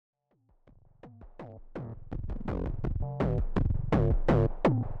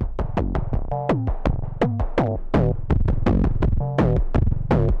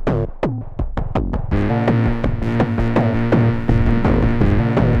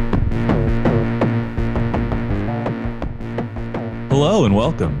Hello and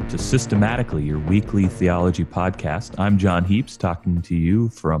welcome to Systematically, your weekly theology podcast. I'm John Heaps, talking to you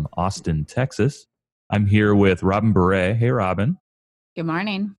from Austin, Texas. I'm here with Robin Beret. Hey, Robin. Good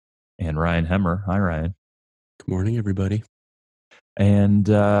morning. And Ryan Hemmer. Hi, Ryan. Good morning, everybody. And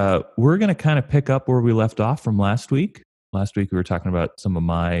we're going to kind of pick up where we left off from last week. Last week, we were talking about some of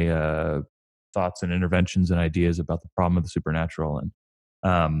my thoughts and interventions and ideas about the problem of the supernatural.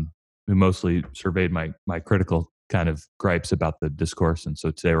 And we mostly surveyed my critical kind of gripes about the discourse. And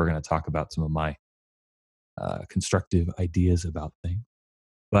so today we're going to talk about some of my constructive ideas about things.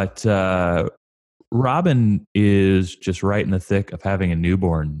 But Robin is just right in the thick of having a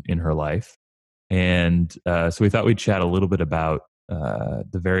newborn in her life. And so we thought we'd chat a little bit about the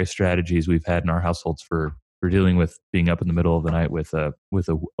various strategies we've had in our households for dealing with being up in the middle of the night with a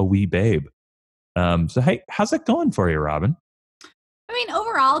wee babe. So hey, how's that going for you, Robin? I mean,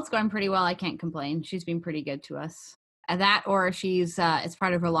 overall, it's going pretty well. I can't complain. She's been pretty good to us. That, or she's it's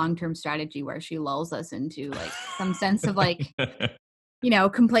part of her long-term strategy where she lulls us into like some sense of like,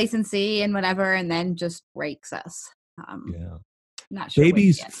 complacency and whatever, and then just breaks us. Yeah. Not sure.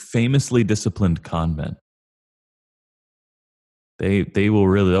 Babies famously disciplined con men. They'll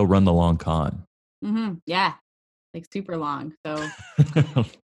run the long con. Mm-hmm. Yeah, like super long. So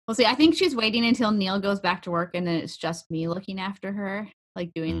we'll see. I think she's waiting until Neil goes back to work, and then it's just me looking after her,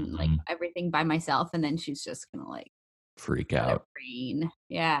 like doing like everything by myself, and then she's just gonna like freak out.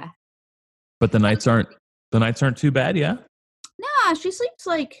 Yeah. But the nights aren't too bad, yeah? Nah, she sleeps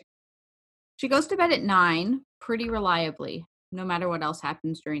she goes to bed at 9 pretty reliably, no matter what else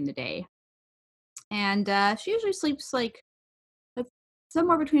happens during the day. And she usually sleeps like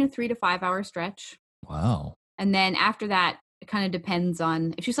somewhere between a 3 to 5 hour stretch. Wow. And then after that, it kind of depends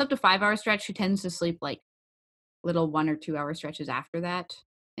on if she slept a 5 hour stretch, she tends to sleep like little 1 or 2 hour stretches after that.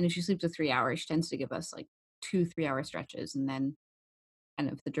 And if she sleeps a 3 hour, she tends to give us like 2 3-hour stretches and then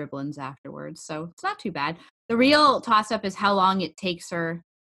kind of the dribblings afterwards. So it's not too bad. The real toss up is how long it takes her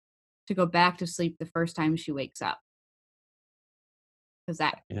to go back to sleep the first time she wakes up. Because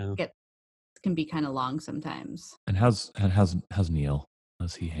that can be kind of long sometimes. And how's Neil?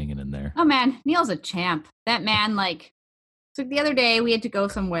 How's he hanging in there? Oh man, Neil's a champ. That man, so the other day we had to go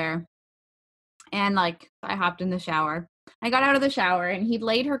somewhere, and I hopped in the shower. I got out of the shower, and he'd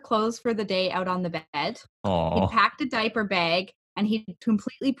laid her clothes for the day out on the bed. Aww. He packed a diaper bag, and he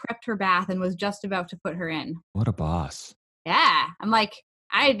completely prepped her bath and was just about to put her in. What a boss! Yeah, I'm like,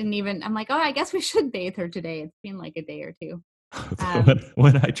 I guess we should bathe her today. It's been like a day or two.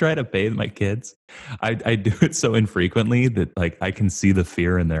 When I try to bathe my kids, I do it so infrequently that I can see the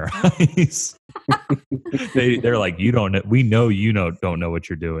fear in their eyes. They're like, we know you don't know what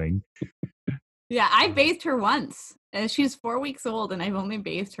you're doing. Yeah, I bathed her once. She's 4 weeks old, and I've only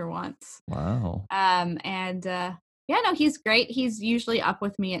bathed her once. Wow. He's great. He's usually up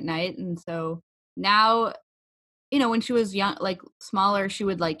with me at night, and so now, when she was young, smaller, she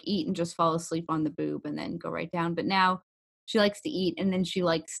would eat and just fall asleep on the boob and then go right down. But now she likes to eat, and then she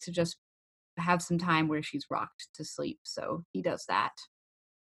likes to just have some time where she's rocked to sleep. So he does that.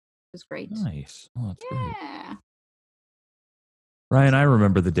 It's great. Nice. Oh, that's great. Yeah. Ryan, I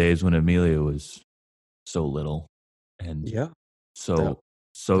remember the days when Amelia was so little, and so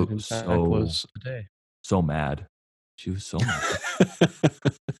was the day. So mad. She was so mad.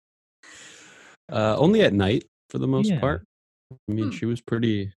 Only at night for the most part. I mean, she was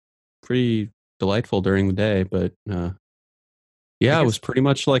pretty delightful during the day, but it was pretty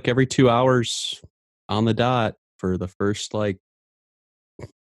much like every 2 hours on the dot for the first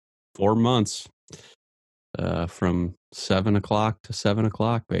 4 months. From 7 o'clock to 7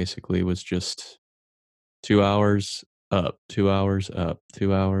 o'clock, basically, was just 2 hours up, 2 hours up,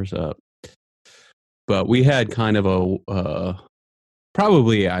 2 hours up. But we had kind of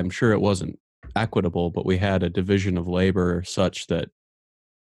probably, I'm sure it wasn't equitable, but we had a division of labor such that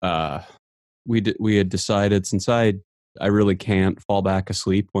we had decided, since I really can't fall back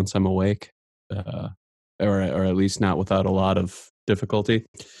asleep once I'm awake, or at least not without a lot of difficulty.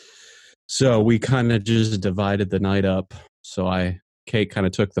 So we kind of just divided the night up. So Kate kind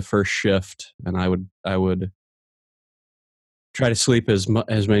of took the first shift, and I would try to sleep as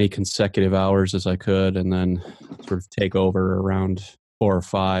many consecutive hours as I could, and then sort of take over around 4 or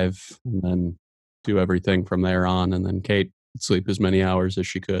 5, and then do everything from there on. And then Kate would sleep as many hours as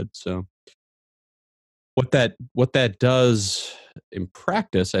she could. So what that does in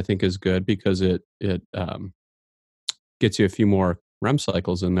practice, I think, is good, because it gets you a few more REM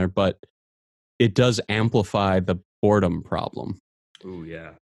cycles in there, but it does amplify the boredom problem. Oh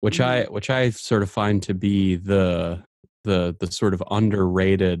yeah. Which I sort of find to be the sort of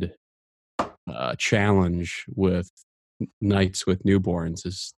underrated challenge with nights with newborns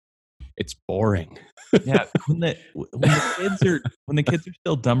is it's boring. Yeah, when the kids are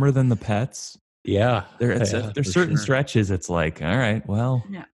still dumber than the pets. Yeah, There's for certain sure. stretches. It's like, all right, well,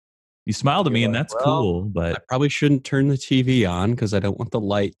 Yeah. you smiled at You're me, and like, that's well, cool. I But probably shouldn't turn the TV on because I don't want the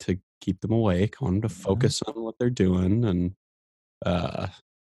light to keep them awake. I want them to focus on what they're doing, and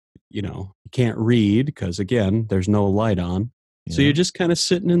you can't read because again, there's no light on. So you're just kind of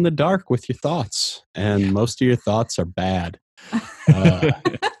sitting in the dark with your thoughts, and most of your thoughts are bad. And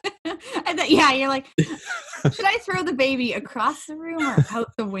then, yeah, you're like, should I throw the baby across the room or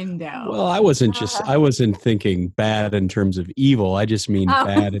out the window? Well, I wasn't thinking bad in terms of evil. I just mean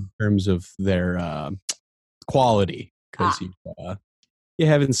bad in terms of their quality because you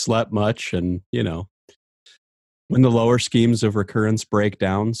haven't slept much, and when the lower schemes of recurrence break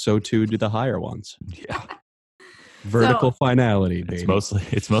down, so too do the higher ones. Yeah. Vertical finality, baby.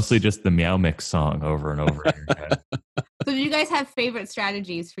 It's mostly just the Meow Mix song over and over in your head. So do you guys have favorite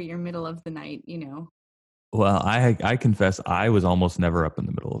strategies for your middle of the night, Well, I confess I was almost never up in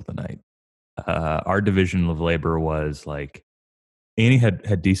the middle of the night. Our division of labor was like Annie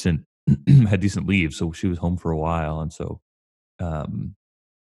had decent had decent leave, so she was home for a while, and so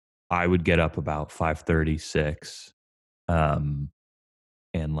I would get up about 5:30, 6, and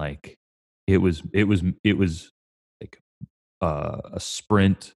like it was like a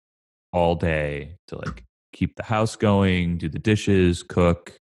sprint all day to like keep the house going, do the dishes,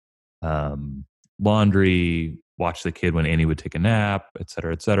 cook, laundry, watch the kid when Annie would take a nap, et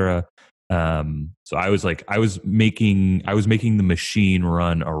cetera, et cetera. So I was making the machine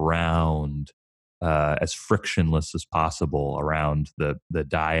run around as frictionless as possible around the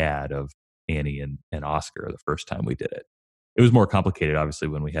dyad of Annie and Oscar the first time we did it. It was more complicated, obviously,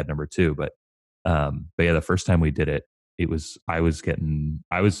 when we had number 2, but yeah, the first time we did it, I was getting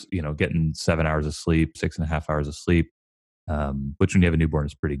 7 hours of sleep, 6.5 hours of sleep, which when you have a newborn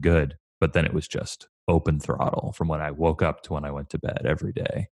is pretty good. But then it was just open throttle from when I woke up to when I went to bed every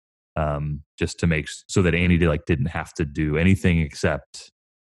day, just to make so that Annie didn't have to do anything except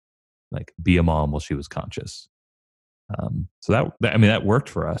like be a mom while she was conscious. So that worked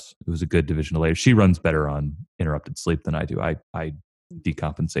for us. It was a good division of labor. She runs better on interrupted sleep than I do. I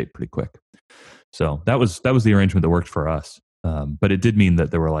decompensate pretty quick. So that was the arrangement that worked for us. But it did mean that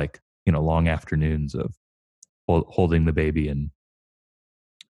there were long afternoons of holding the baby, and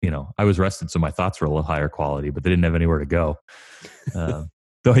I was rested, so my thoughts were a little higher quality, but they didn't have anywhere to go. Though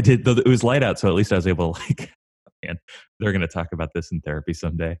it was light out, so at least I was able to man, they're going to talk about this in therapy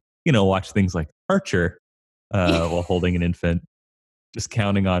someday. Watch things like Archer while holding an infant, just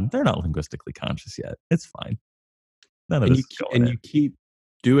counting on they're not linguistically conscious yet. It's fine. None of this is going in. You keep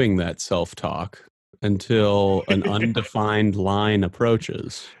doing that self-talk until an undefined line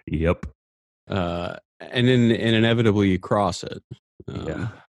approaches. Yep. And inevitably you cross it. Yeah.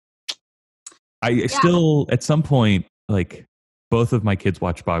 I still, at some point, both of my kids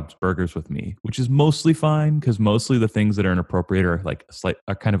watch Bob's Burgers with me, which is mostly fine because mostly the things that are inappropriate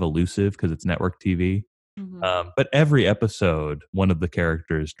are kind of elusive because it's network TV. Mm-hmm. But every episode, one of the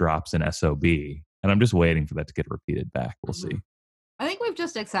characters drops an SOB, and I'm just waiting for that to get repeated back. We'll see. I think we've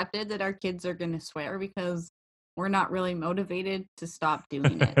just accepted that our kids are going to swear because we're not really motivated to stop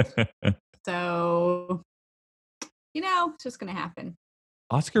doing it. So, it's just going to happen.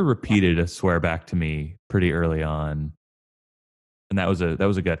 Oscar repeated a swear back to me pretty early on, and that was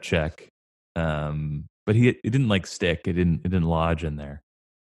a gut check. But it didn't stick. It didn't lodge in there.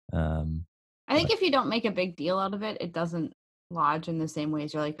 I think if you don't make a big deal out of it, it doesn't lodge in the same way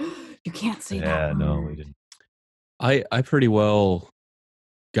as you're like, you can't say that. Yeah, no, we didn't. I pretty well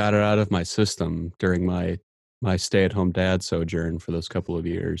got it out of my system during my stay-at-home dad sojourn for those couple of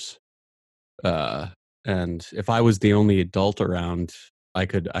years. And if I was the only adult around, I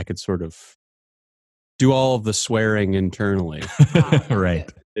could sort of do all of the swearing internally.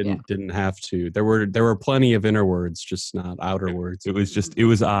 Right. Didn't have to. There were plenty of inner words, just not outer words. It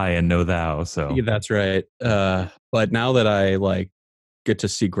was I and no thou. So yeah, that's right. But now that I get to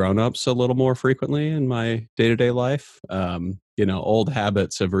see grown-ups a little more frequently in my day-to-day life, old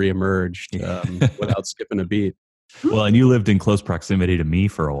habits have reemerged without skipping a beat. Well, and you lived in close proximity to me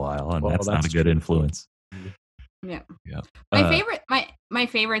for a while, and that's not a good influence. Yeah. Yeah. My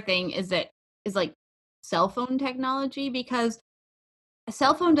favorite thing is cell phone technology, because a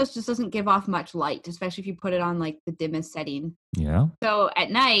cell phone just doesn't give off much light, especially if you put it on the dimmest setting. Yeah. So at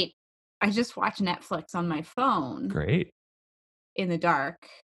night, I just watch Netflix on my phone. Great. In the dark.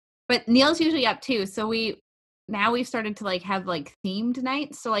 But Neil's usually up too. So we've started to have themed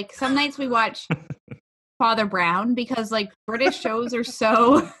nights. So some nights we watch Father Brown because British shows are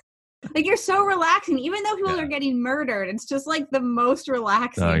so Like, you're so relaxing. Even though people Yeah. are getting murdered, it's just like the most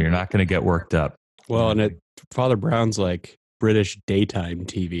relaxing. No, you're not going to get worked up. Well, and Father Brown's like British daytime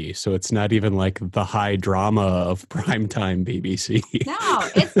TV, so it's not even like the high drama of primetime BBC. No,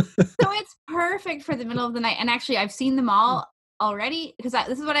 it's perfect for the middle of the night. And actually, I've seen them all already because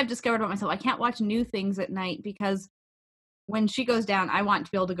this is what I've discovered about myself. I can't watch new things at night because when she goes down, I want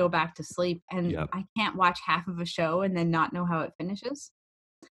to be able to go back to sleep, and Yep. I can't watch half of a show and then not know how it finishes.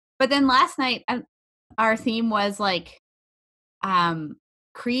 But then last night, our theme was like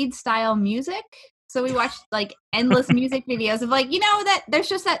Creed style music. So we watched like endless music videos of like, that there's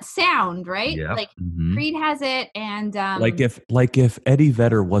just that sound, right? Yep. Like Mhm. Creed has it, and like if Eddie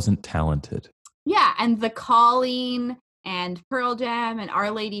Vedder wasn't talented. yeah, and The Calling and Pearl Jam and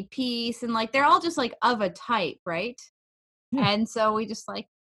Our Lady Peace, and like they're all just like of a type, right? Yeah. And so we just like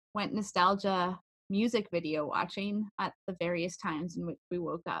went nostalgia music video watching at the various times in which we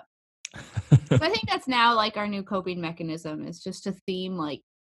woke up. So I think that's now like our new coping mechanism is just to theme like,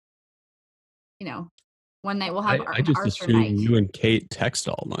 one night we'll have I just Arthur assume night. you and Kate text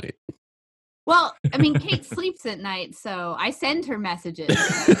all night. Well, I mean, Kate sleeps at night, so I send her messages.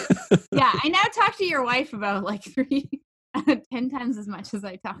 Yeah, I now talk to your wife about like 10 times as much as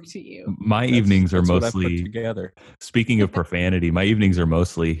I talk to you. My evenings are That's what I put mostly, together. speaking of profanity, my evenings are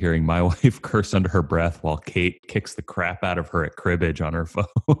mostly hearing my wife curse under her breath while Kate kicks the crap out of her at cribbage on her phone.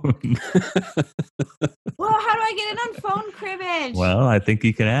 Well, how do I get in on phone cribbage? Well, I think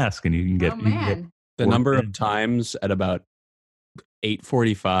you can ask and you can get, oh you can get man. The worked number in. of times at about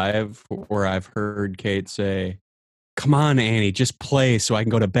 8:45 where I've heard Kate say, "Come on, Annie, just play so I can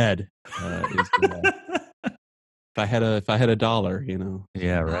go to bed." Is, if I had a dollar,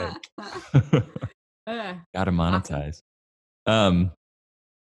 Yeah, right. Uh, Gotta monetize.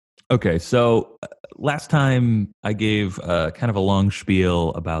 Okay, so last time I gave kind of a long spiel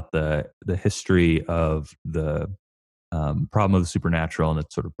about the history of the problem of the supernatural in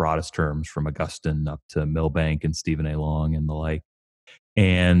its sort of broadest terms, from Augustine up to Milbank and Stephen A. Long and the like,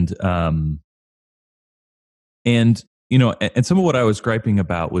 and and some of what I was griping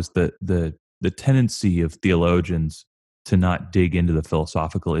about was the tendency of theologians to not dig into the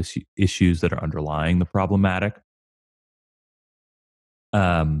philosophical issues that are underlying the problematic.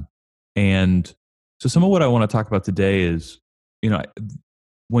 And so some of what I want to talk about today is,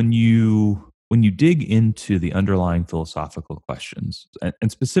 when you dig into the underlying philosophical questions,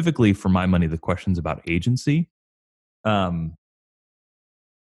 and specifically for my money, the questions about agency,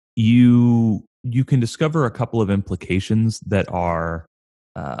 you can discover a couple of implications that are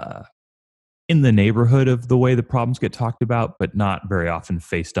in the neighborhood of the way the problems get talked about, but not very often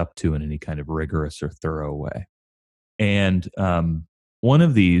faced up to in any kind of rigorous or thorough way. And one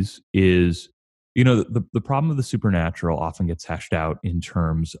of these is, the problem of the supernatural often gets hashed out in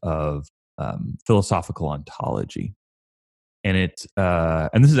terms of philosophical ontology. And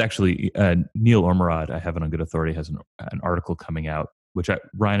and this is actually Neil Ormerod, I have it on good authority, has an article coming out, which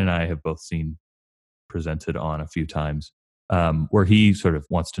Ryan and I have both seen presented on a few times, where he sort of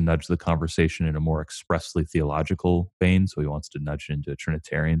wants to nudge the conversation in a more expressly theological vein. So he wants to nudge into a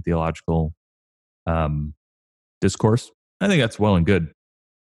Trinitarian theological discourse. I think that's well and good,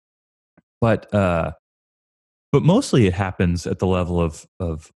 but mostly it happens at the level of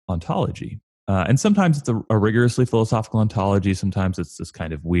ontology, and sometimes it's a rigorously philosophical ontology. Sometimes it's this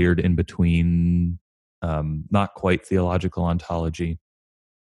kind of weird in between, not quite theological ontology.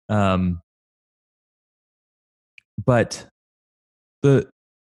 But the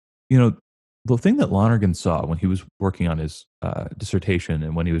thing that Lonergan saw when he was working on his dissertation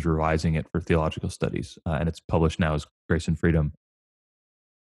and when he was revising it for theological studies, and it's published now as Grace and Freedom,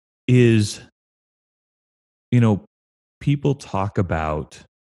 is, people talk about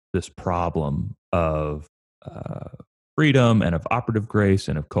this problem of freedom and of operative grace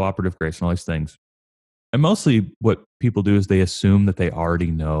and of cooperative grace and all these things. And mostly what people do is they assume that they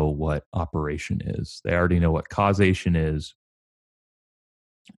already know what operation is. They already know what causation is.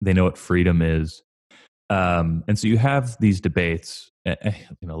 They know what freedom is. And so you have these debates,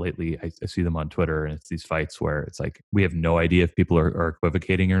 lately I see them on Twitter, and it's these fights where it's like, we have no idea if people are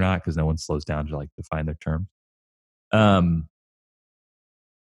equivocating or not, because no one slows down to like define their terms.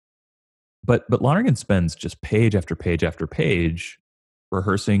 But Lonergan spends just page after page after page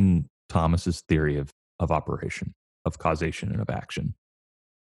rehearsing Thomas's theory of operation, of causation, and of action.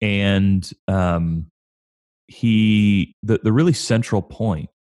 And the really central point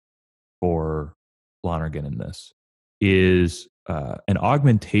for Lonergan in this is an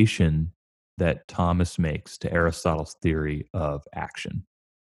augmentation that Thomas makes to Aristotle's theory of action.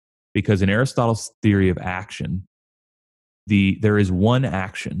 Because in Aristotle's theory of action, there is one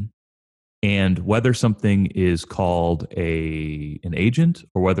action And whether something is called an agent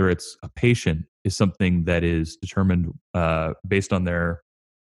or whether it's a patient is something that is determined based on their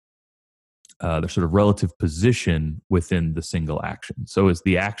sort of relative position within the single action. So is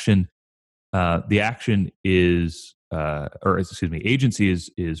the action agency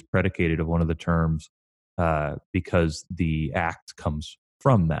is predicated of one of the terms because the act comes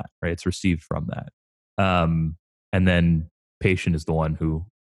from that, right? It's received from that. And then patient is the one who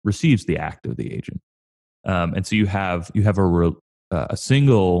receives the act of the agent. And so you have a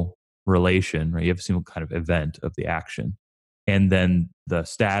single relation, right? You have a single kind of event of the action. And then the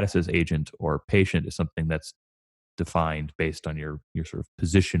status as agent or patient is something that's defined based on your sort of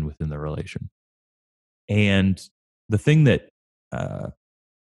position within the relation. And the thing that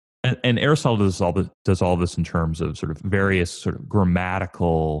and Aristotle does all this in terms of sort of various sort of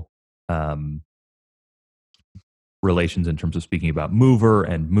grammatical relations in terms of speaking about mover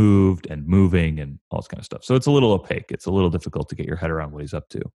and moved and moving and all this kind of stuff. So it's a little opaque. It's a little difficult to get your head around what he's up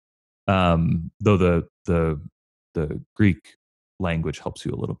to. Though the Greek language helps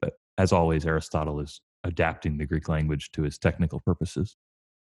you a little bit. As always, Aristotle is adapting the Greek language to his technical purposes.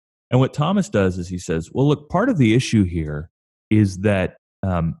 And what Thomas does is he says, well, look, part of the issue here is that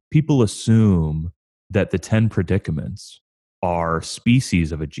people assume that the 10 predicaments are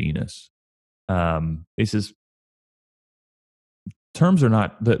species of a genus. He says, terms are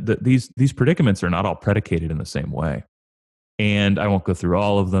not, these predicaments are not all predicated in the same way. And I won't go through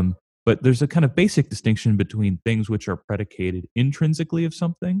all of them, but there's a kind of basic distinction between things which are predicated intrinsically of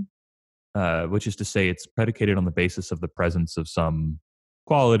something, which is to say it's predicated on the basis of the presence of some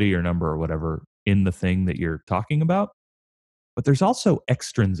quality or number or whatever in the thing that you're talking about. But there's also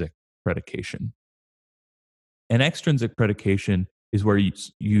extrinsic predication. And extrinsic predication is where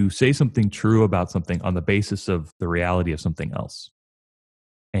you say something true about something on the basis of the reality of something else.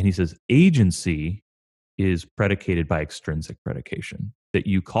 And he says agency is predicated by extrinsic predication, that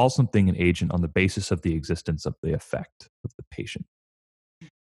you call something an agent on the basis of the existence of the effect of the patient.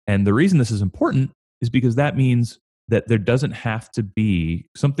 And the reason this is important is because that means that there doesn't have to be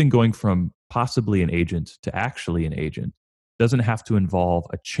something going from possibly an agent to actually an agent doesn't have to involve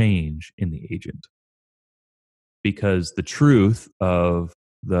a change in the agent. Because the truth of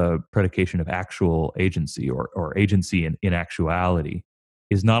the predication of actual agency or agency in actuality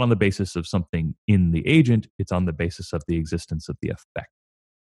is not on the basis of something in the agent, it's on the basis of the existence of the effect.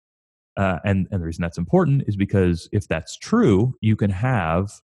 And the reason that's important is because if that's true, you can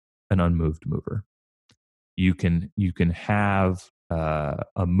have an unmoved mover. You can have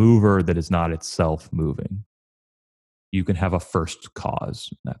a mover that is not itself moving. You can have a first cause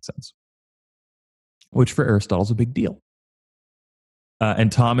in that sense, which for Aristotle is a big deal. And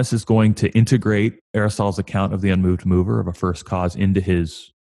Thomas is going to integrate Aristotle's account of the unmoved mover of a first cause into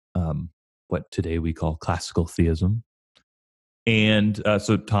his, what today we call classical theism. And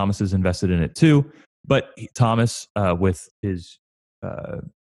so Thomas is invested in it too. But Thomas, with his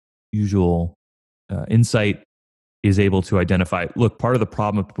usual insight, is able to identify, look, part of the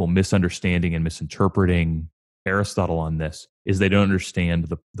problem of people misunderstanding and misinterpreting Aristotle on this is they don't understand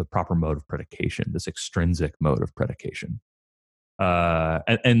the proper mode of predication, this extrinsic mode of predication.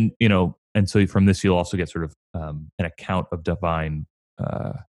 And so from this you'll also get sort of an account of divine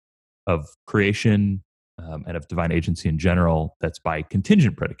of creation and of divine agency in general that's by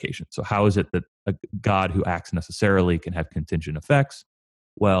contingent predication. So how is it that a God who acts necessarily can have contingent effects?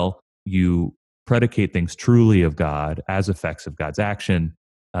 Well, you predicate things truly of God as effects of God's action,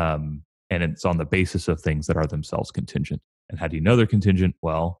 and it's on the basis of things that are themselves contingent. And how do you know they're contingent?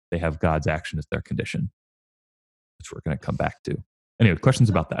 Well, they have God's action as their condition, which we're going to come back to. Anyway, questions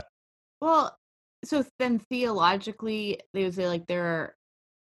about that? Well, so then theologically, they would say like there are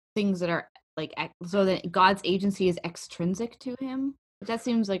things that are like, so that God's agency is extrinsic to him. That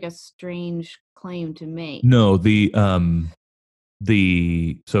seems like a strange claim to make. No, so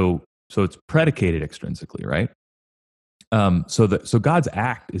it's predicated extrinsically, right? So God's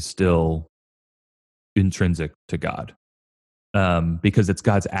act is still intrinsic to God, because it's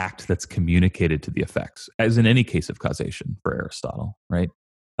God's act that's communicated to the effects, as in any case of causation for Aristotle, right?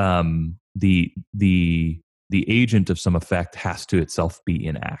 The agent of some effect has to itself be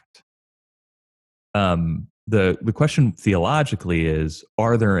in act. The question theologically is: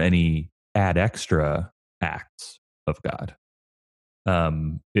 are there any ad extra acts of God? Are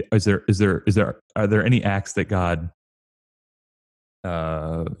there any acts that God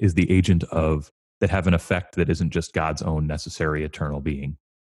is the agent of that have an effect that isn't just God's own necessary eternal being?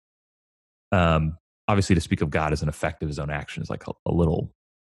 Obviously, to speak of God as an effect of his own action is like a little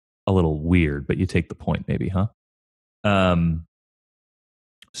weird, but you take the point, maybe, huh?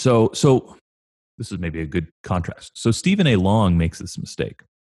 So this is maybe a good contrast. So Stephen A. Long makes this mistake.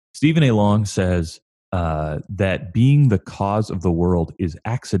 Stephen A. Long says that being the cause of the world is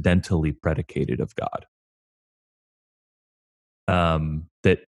accidentally predicated of God.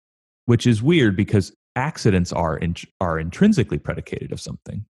 Which is weird because accidents are intrinsically predicated of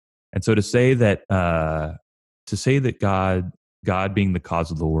something, and so to say that God being the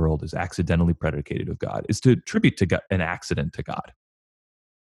cause of the world is accidentally predicated of God is to attribute to God, an accident to God.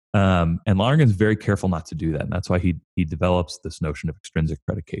 And Lonergan's very careful not to do that, and that's why he develops this notion of extrinsic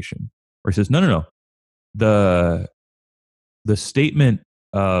predication, where he says, no. The statement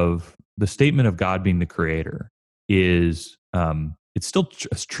of God being the creator is it's still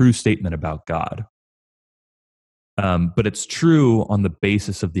a true statement about God, but it's true on the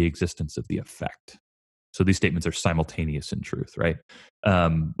basis of the existence of the effect. So these statements are simultaneous in truth, right?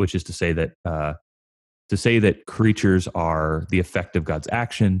 Which is to say that creatures are the effect of God's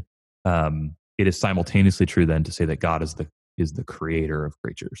action. It is simultaneously true then to say that God is the creator of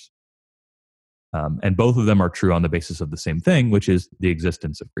creatures. And both of them are true on the basis of the same thing, which is the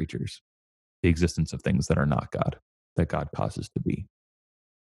existence of creatures, the existence of things that are not God, that God causes to be.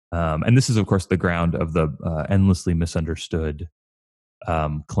 And this is, of course, the ground of the endlessly misunderstood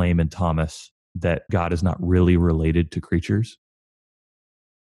claim in Thomas that God is not really related to creatures.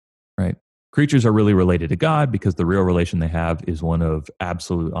 Right? Creatures are really related to God because the real relation they have is one of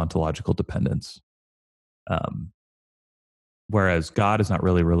absolute ontological dependence. Whereas God is not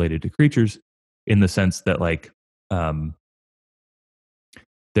really related to creatures in the sense that, like, there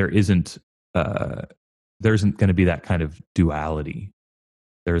isn't going to be that kind of duality.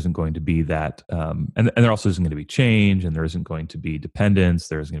 There isn't going to be that, and there also isn't going to be change, and there isn't going to be dependence.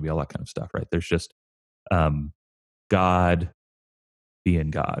 There's going to be all that kind of stuff, right? There's just God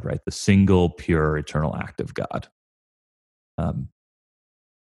being God, right? The single, pure, eternal act of God.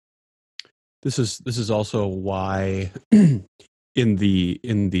 This is also why in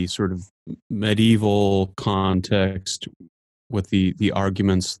the sort of medieval context, with the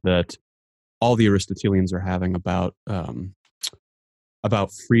arguments that all the Aristotelians are having about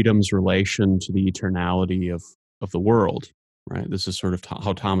freedom's relation to the eternality of the world, right? This is sort of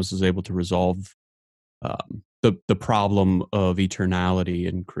how Thomas is able to resolve the problem of eternality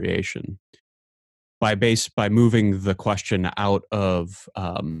in creation by moving the question out of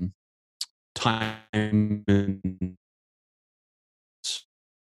time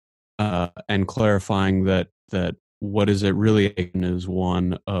and clarifying that what is it really is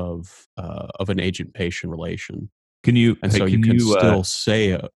one of an agent-patient relation. Can you still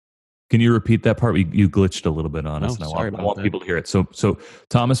say can you repeat that part? You glitched a little bit on us, and I want people to hear it. So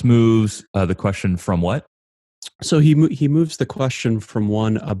Thomas moves the question from what? So he moves the question from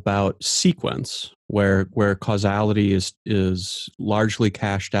one about sequence, where causality is largely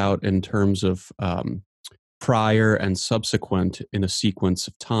cashed out in terms of prior and subsequent in a sequence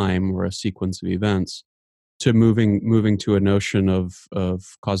of time or a sequence of events, to moving to a notion of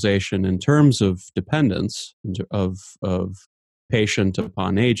causation in terms of dependence of patient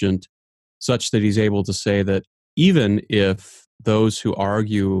upon agent, such that he's able to say that even if those who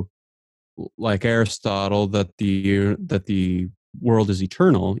argue, like Aristotle, that the world is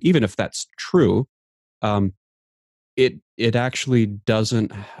eternal, even if that's true, it actually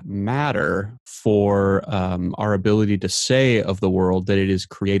doesn't matter for our ability to say of the world that it is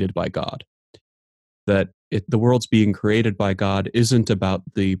created by God. That the world's being created by God isn't about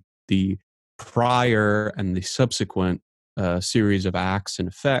the prior and the subsequent series of acts and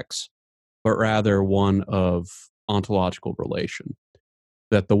effects, but rather one of ontological relation.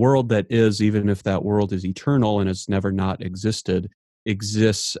 That the world that is, even if that world is eternal and has never not existed,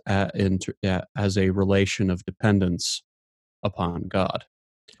 exists as a relation of dependence upon God.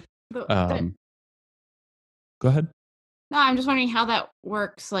 Go ahead. No, I'm just wondering how that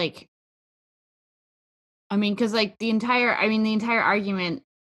works. Like, I mean, because like the entire argument,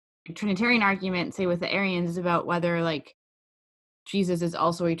 Trinitarian argument, say with the Arians, is about whether like Jesus is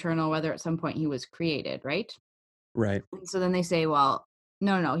also eternal, whether at some point he was created, right? Right. And so then they say, well,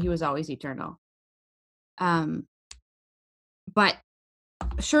 no, he was always eternal. But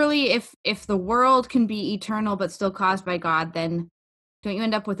surely if the world can be eternal but still caused by God, then don't you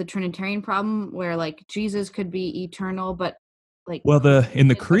end up with a Trinitarian problem where like Jesus could be eternal, but like, well, in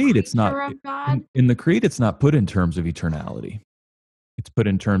the creed it's not in the creed it's not put in terms of eternality. It's put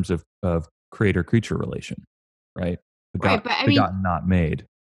in terms of creator-creature relation, right? Right, but I mean, not made.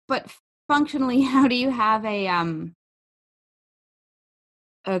 But functionally, how do you have a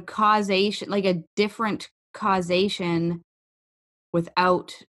causation, like a different causation,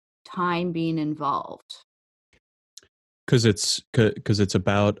 without time being involved? because it's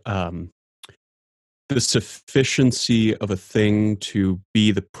about the sufficiency of a thing to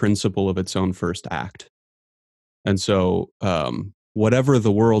be the principle of its own first act. And so, whatever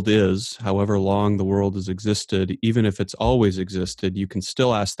the world is, however long the world has existed, even if it's always existed, you can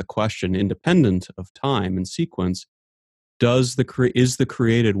still ask the question, independent of time and sequence: is the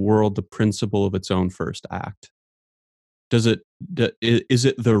created world the principle of its own first act? Is it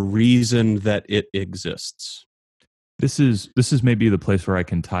the reason that it exists? This is maybe the place where I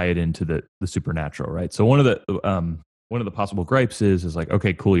can tie it into the supernatural, right? So one of the possible gripes is like,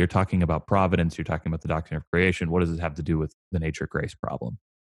 okay, cool, you're talking about providence, you're talking about the doctrine of creation. What does this have to do with the nature grace problem?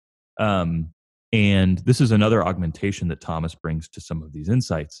 And this is another augmentation that Thomas brings to some of these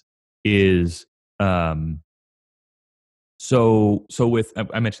insights. Is so with,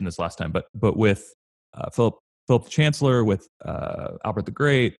 I mentioned this last time, but with Philip the Chancellor, with Albert the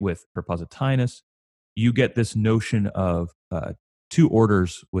Great, with Propositinus, you get this notion of two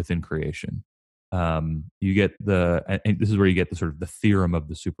orders within creation. You get and this is where you get the sort of the theorem of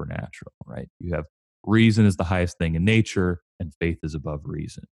the supernatural, right? You have reason is the highest thing in nature, and faith is above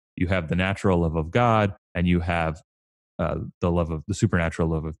reason. You have the natural love of God, and you have the supernatural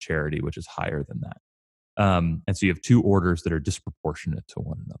love of charity, which is higher than that. And so you have two orders that are disproportionate to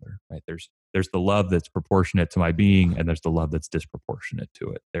one another, right? There's the love that's proportionate to my being, and there's the love that's disproportionate to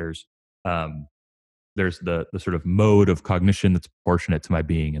it. There's the sort of mode of cognition that's proportionate to my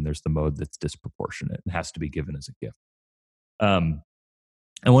being, and there's the mode that's disproportionate and has to be given as a gift. And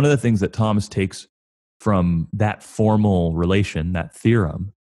one of the things that Thomas takes from that formal relation, that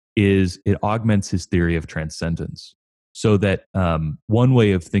theorem, is it augments his theory of transcendence. So that one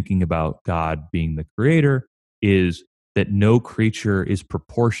way of thinking about God being the creator is that no creature is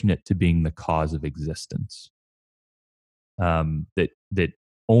proportionate to being the cause of existence. That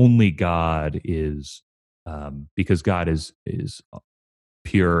only God is, because God is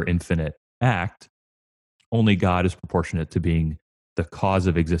pure, infinite act. Only God is proportionate to being the cause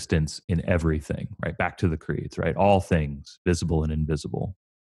of existence in everything. Right, back to the creeds. Right, all things, visible and invisible.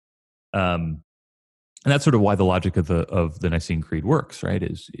 And that's sort of why the logic of the Nicene Creed works, right?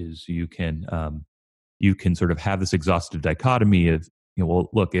 Is you can sort of have this exhaustive dichotomy of, well,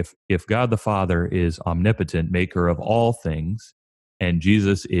 look, if God the Father is omnipotent, maker of all things, and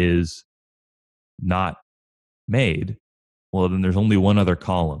Jesus is not made, well, then there's only one other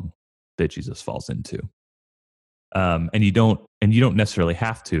column that Jesus falls into, and you don't necessarily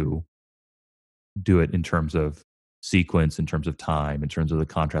have to do it in terms of sequence, in terms of time, in terms of the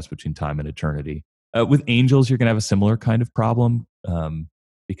contrast between time and eternity. With angels, you're going to have a similar kind of problem,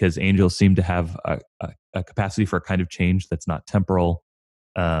 because angels seem to have a capacity for a kind of change that's not temporal.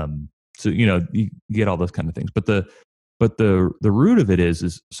 So you get all those kind of things. But the root of it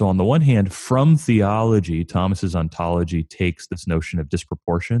is so on the one hand, from theology, Thomas's ontology takes this notion of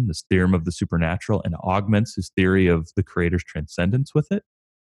disproportion, this theorem of the supernatural, and augments his theory of the Creator's transcendence with it,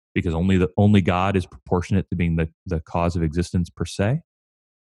 because only God is proportionate to being the cause of existence per se.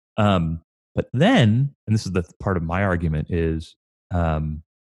 But then, and this is the part of my argument, is,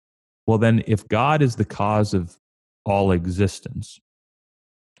 well, then if God is the cause of all existence,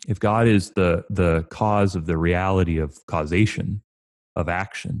 if God is the cause of the reality of causation, of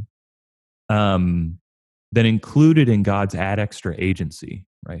action, then included in God's ad extra agency,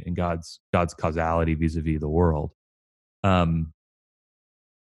 right, in God's causality vis-a-vis the world, you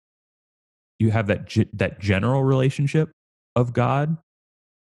have that general relationship of God.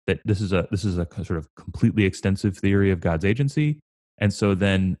 That this is a sort of completely extensive theory of God's agency, and so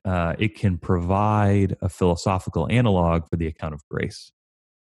then it can provide a philosophical analog for the account of grace,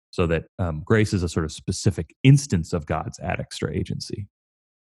 so that grace is a sort of specific instance of God's ad extra agency.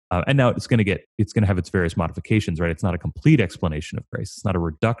 And now it's going to have its various modifications, right? It's not a complete explanation of grace. It's not a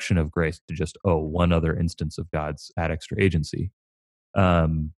reduction of grace to just one other instance of God's ad extra agency,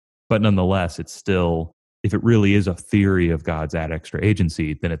 but nonetheless, it's still, if it really is a theory of God's ad extra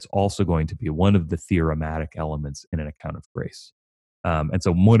agency, then it's also going to be one of the theorematic elements in an account of grace. And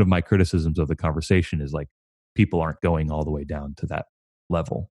so one of my criticisms of the conversation is like, people aren't going all the way down to that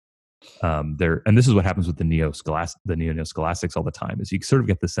level. And this is what happens with the neo-scholastics all the time, is you sort of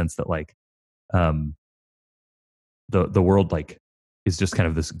get the sense that like the world like is just kind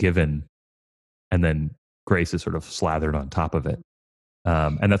of this given, and then grace is sort of slathered on top of it.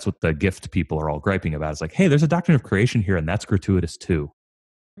 And that's what the gift people are all griping about. It's like, hey, there's a doctrine of creation here, and that's gratuitous too.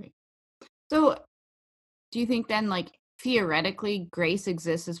 Right. So do you think then, like, theoretically, grace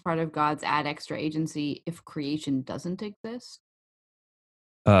exists as part of God's ad extra agency if creation doesn't exist?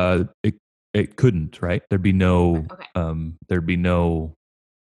 It couldn't, right? There'd be no Okay.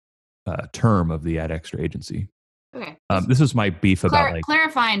 term of the ad extra agency. Okay. This is my beef about like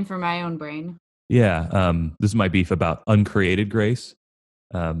clarifying for my own brain. Yeah, this is my beef about uncreated grace.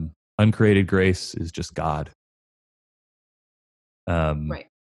 Uncreated grace is just God. Right.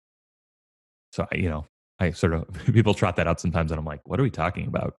 So I sort of people trot that out sometimes, and I'm like, what are we talking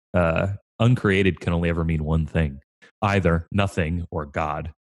about? Uncreated can only ever mean one thing: either nothing or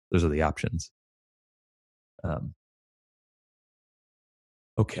God. Those are the options.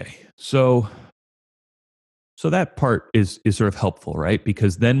 Okay, so that part is sort of helpful, right?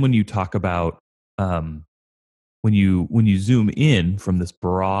 Because then when you talk about when you zoom in from this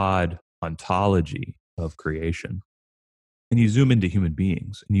broad ontology of creation, and you zoom into human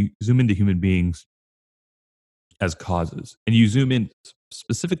beings, and you zoom into human beings as causes, and you zoom in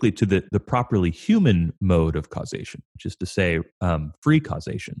specifically to the properly human mode of causation, which is to say free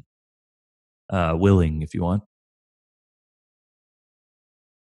causation, willing, if you want.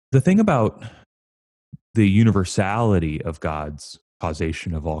 The thing about the universality of God's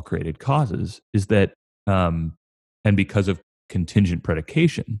causation of all created causes is that, and because of contingent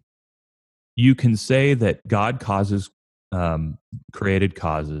predication, you can say that God causes created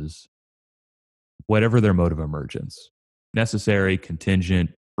causes, whatever their mode of emergence, necessary,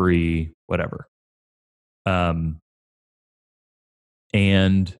 contingent, free, whatever. And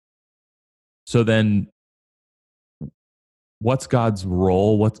so then what's God's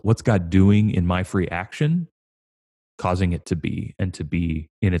role? What's God doing in my free action? Causing it to be, and to be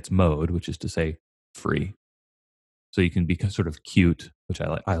in its mode, which is to say free. So you can be sort of cute, which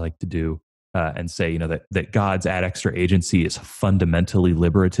I like to do, and say, that God's ad extra agency is fundamentally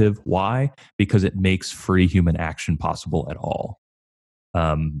liberative. Why? Because it makes free human action possible at all.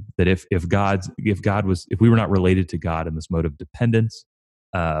 That if we were not related to God in this mode of dependence,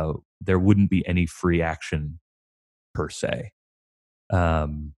 there wouldn't be any free action per se.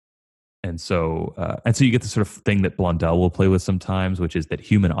 And so you get the sort of thing that Blondel will play with sometimes, which is that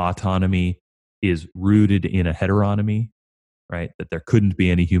human autonomy is rooted in a heteronomy, right? That there couldn't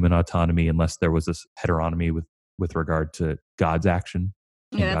be any human autonomy unless there was this heteronomy with regard to God's action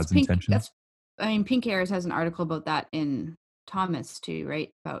and God's intention. Pink Airs has an article about that in Thomas too,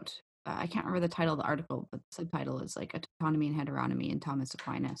 right? About I can't remember the title of the article, but the subtitle is like Autonomy and Heteronomy in Thomas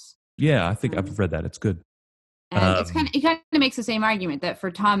Aquinas. Yeah, I think I've read that. It's good. And it kind of makes the same argument that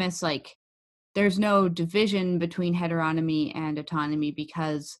for Thomas, like, there's no division between heteronomy and autonomy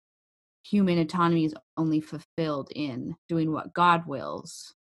because human autonomy is only fulfilled in doing what God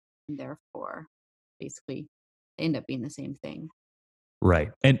wills, and therefore, basically, they end up being the same thing.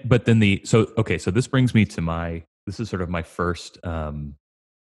 Right. But then so this brings me to this is sort of my first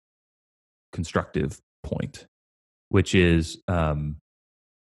constructive point, which is,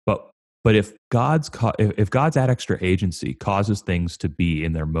 but if God's ad extra agency causes things to be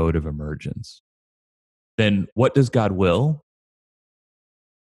in their mode of emergence, then what does God will?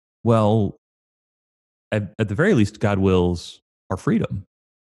 Well, at the very least, God wills our freedom,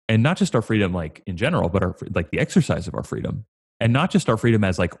 and not just our freedom, like in general, but like the exercise of our freedom, and not just our freedom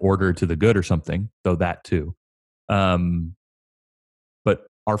as like order to the good or something, though that too, but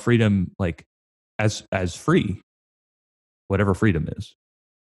our freedom like as free, whatever freedom is.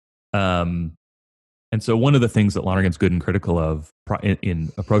 And so one of the things that Lonergan's good and critical of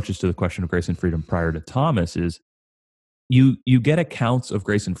in approaches to the question of grace and freedom prior to Thomas is you get accounts of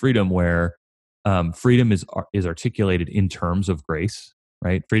grace and freedom where freedom is articulated in terms of grace,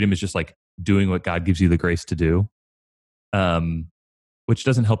 right? Freedom is just like doing what God gives you the grace to do, which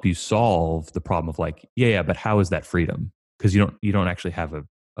doesn't help you solve the problem of like, but how is that freedom? Because you don't actually have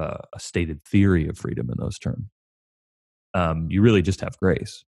a stated theory of freedom in those terms. You really just have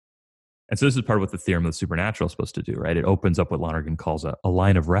grace. And so this is part of what the theorem of the supernatural is supposed to do, right? It opens up what Lonergan calls a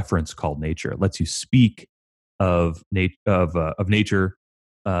line of reference called nature. It lets you speak of nature,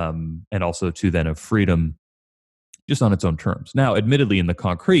 and also too then of freedom, just on its own terms. Now, admittedly, in the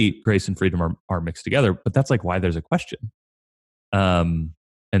concrete, grace and freedom are mixed together, but that's like why there's a question. And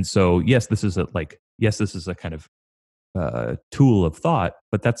so, yes, this is a kind of tool of thought,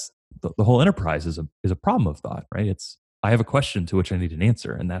 but that's the whole enterprise is a problem of thought, right? I have a question to which I need an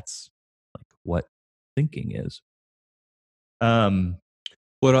answer, and that's like what thinking is.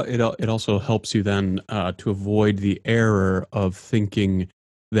 Well, it also helps you then to avoid the error of thinking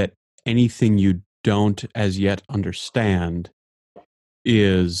that anything you don't as yet understand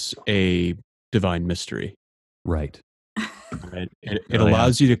is a divine mystery. Right. Right. It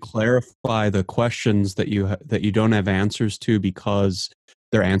allows you to clarify the questions that you don't have answers to because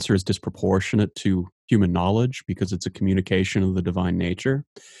their answer is disproportionate to human knowledge because it's a communication of the divine nature.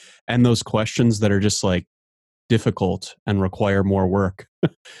 And those questions that are just like difficult and require more work.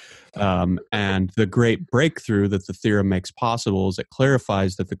 And the great breakthrough that the theorem makes possible is it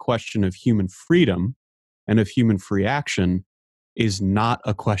clarifies that the question of human freedom and of human free action is not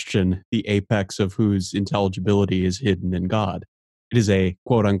a question, the apex of whose intelligibility is hidden in God. It is a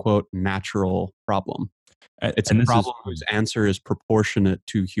quote unquote natural problem. It's a problem whose answer is proportionate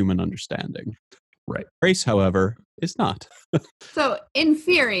to human understanding. Right. Grace, however, is not. So, in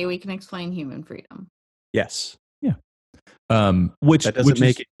theory, we can explain human freedom. Yes. Yeah. Which doesn't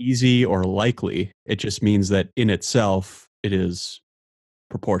make it easy or likely. It just means that in itself, it is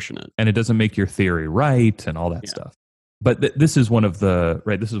proportionate, and it doesn't make your theory right and all that stuff. But this is one of the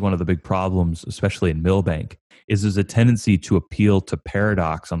This is one of the big problems, especially in Milbank, is there's a tendency to appeal to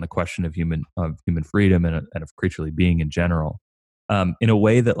paradox on the question of human freedom and of creaturely being in general, in a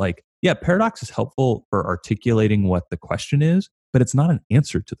way that, like, yeah, paradox is helpful for articulating what the question is, but it's not an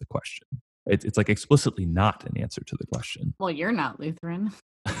answer to the question. It's like explicitly not an answer to the question. Well, you're not Lutheran.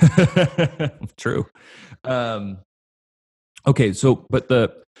 True. Okay, so what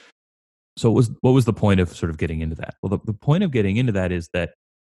was the point of sort of getting into that? Well, the point of getting into that is that,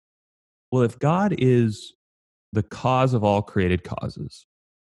 well, if God is the cause of all created causes,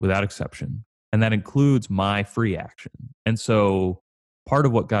 without exception, and that includes my free action, and so part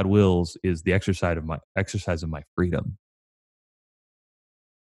of what God wills is the exercise of my freedom,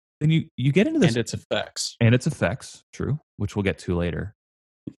 then you get into this, and its effects, true, which we'll get to later.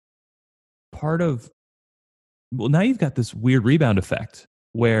 Now you've got this weird rebound effect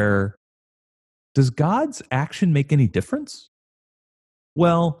where, does God's action make any difference?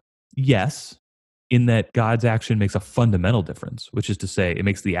 Well, yes, in that God's action makes a fundamental difference, which is to say, it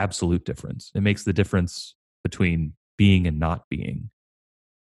makes the absolute difference. It makes the difference between being and not being.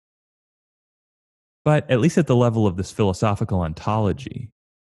 But at least at the level of this philosophical ontology,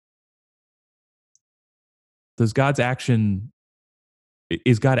 is God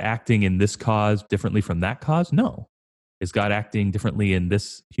acting in this cause differently from that cause? No. Is God acting differently in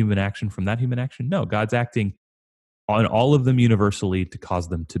this human action from that human action? No. God's acting on all of them universally to cause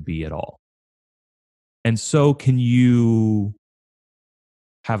them to be at all. And so can you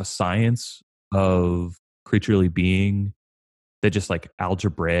have a science of creaturely being that just like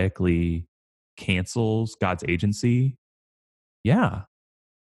algebraically cancels God's agency? Yeah.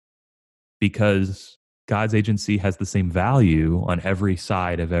 Because God's agency has the same value on every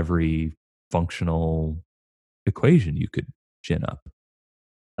side of every functional equation you could gin up.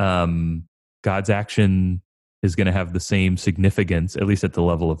 God's action is going to have the same significance, at least at the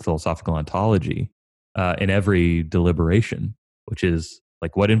level of philosophical ontology, in every deliberation, which is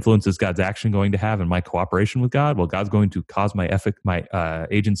like, what influence is God's action going to have in my cooperation with God? Well, God's going to cause my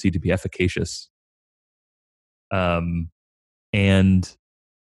agency to be efficacious. And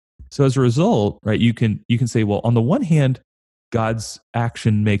so as a result, right, you can say, well, on the one hand, God's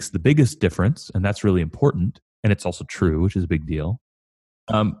action makes the biggest difference, and that's really important, and it's also true, which is a big deal.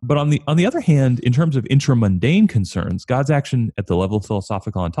 But on the other hand, in terms of intramundane concerns, God's action at the level of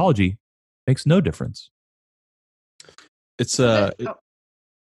philosophical ontology makes no difference. It's you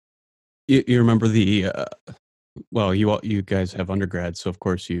remember the well, you guys have undergrads, so of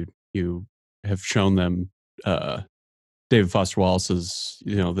course you have shown them David Foster Wallace's,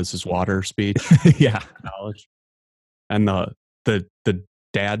 this is water speech. Yeah. Knowledge. And the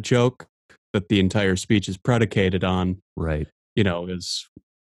dad joke that the entire speech is predicated on, right? Is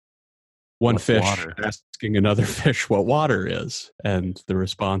one What's fish water? Asking another fish what water is, and the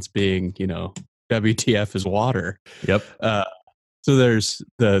response being, WTF is water. Yep. So there's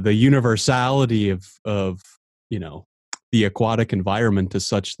the universality of the aquatic environment is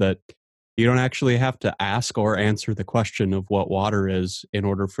such that you don't actually have to ask or answer the question of what water is in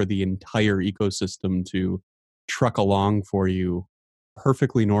order for the entire ecosystem to truck along for you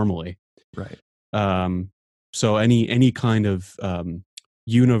perfectly normally. Right. So any kind of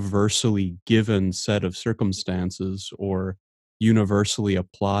universally given set of circumstances or universally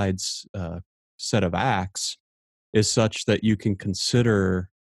applied set of acts is such that you can consider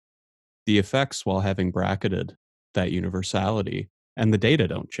the effects while having bracketed that universality, and the data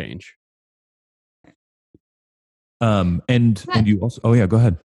don't change. And you also, oh yeah, go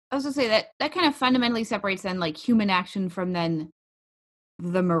ahead. I was going to say that kind of fundamentally separates then like human action from then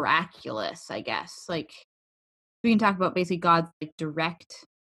the miraculous, I guess. Like we can talk about basically God's like direct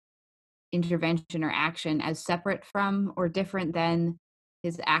intervention or action as separate from or different than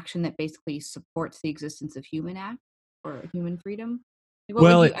his action that basically supports the existence of human act or human freedom.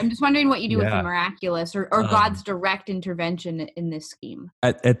 Like I'm just wondering what you do with the miraculous or God's direct intervention in this scheme.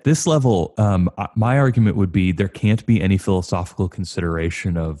 At this level, my argument would be there can't be any philosophical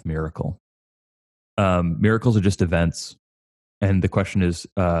consideration of miracle. Miracles are just events, and the question is,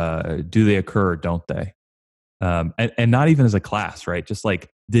 do they occur or don't they? And not even as a class, right? Just like,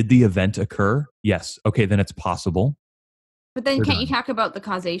 did the event occur? Yes. Okay, then it's possible. But then We're can't you done. talk about the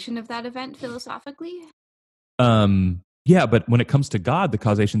causation of that event philosophically? Yeah, but when it comes to God, the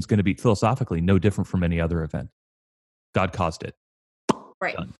causation is going to be philosophically no different from any other event. God caused it.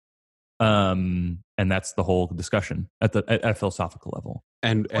 Right. Done. And that's the whole discussion at a philosophical level.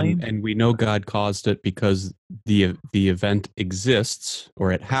 And we know God caused it because the event exists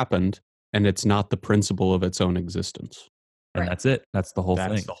or it happened, and it's not the principle of its own existence. And Right. That's it. That's the whole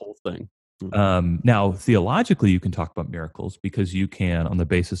That's thing. the whole thing. Now, theologically, you can talk about miracles because you can, on the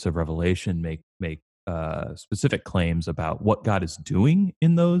basis of revelation, make specific claims about what God is doing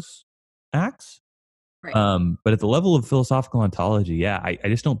in those acts. Right. But at the level of philosophical ontology, yeah, I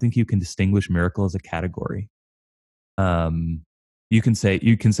just don't think you can distinguish miracle as a category. You can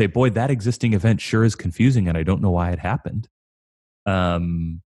say, boy, that existing event sure is confusing, and I don't know why it happened.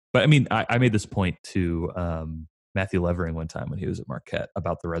 But I mean, I made this point to Matthew Levering one time when he was at Marquette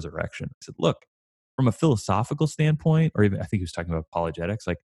about the resurrection. I said, look, from a philosophical standpoint, or even I think he was talking about apologetics,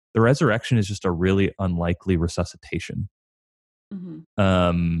 like the resurrection is just a really unlikely resuscitation.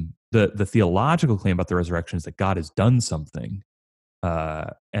 Mm-hmm. The theological claim about the resurrection is that God has done something,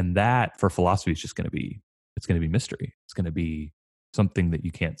 and that for philosophy is just going to be mystery. It's going to be something that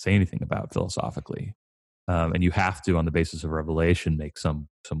you can't say anything about philosophically, and you have to, on the basis of revelation, make some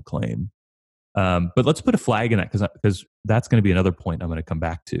claim. But let's put a flag in that because that's going to be another point I'm going to come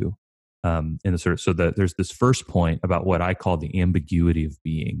back to. In the sort of there's this first point about what I call the ambiguity of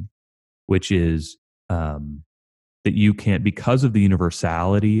being, which is that you can't, because of the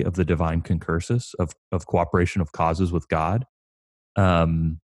universality of the divine concursus of cooperation of causes with God.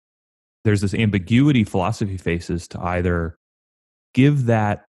 There's this ambiguity philosophy faces to either give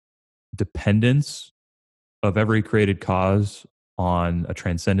that dependence of every created cause on a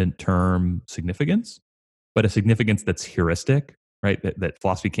transcendent term significance, but a significance that's heuristic, right? That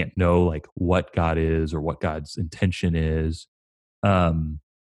philosophy can't know like what God is or what God's intention is.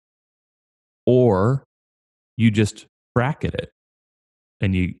 Or you just bracket it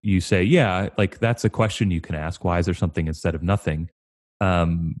and you say, yeah, like that's a question you can ask. Why is there something instead of nothing?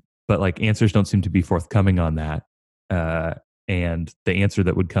 But like answers don't seem to be forthcoming on that. And the answer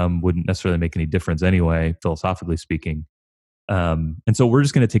that would come wouldn't necessarily make any difference anyway, philosophically speaking. And so we're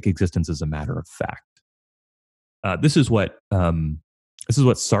just going to take existence as a matter of fact. This is what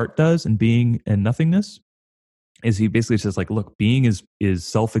Sartre does in Being and Nothingness. Is he basically says like, look, being is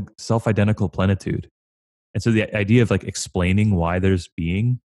self-identical plenitude. And so the idea of like explaining why there's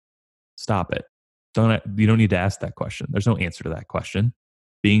being, stop it. You don't need to ask that question. There's no answer to that question.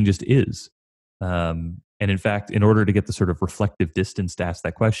 Being just is. And in fact, in order to get the sort of reflective distance to ask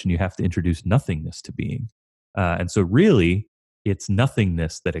that question, you have to introduce nothingness to being. And so really, it's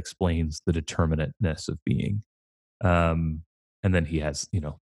nothingness that explains the determinateness of being. And then he has,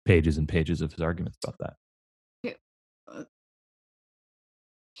 pages and pages of his arguments about that.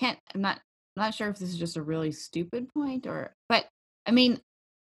 I'm not sure if this is just a really stupid point but I mean,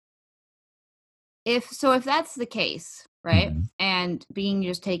 if that's the case, right? Mm-hmm. And being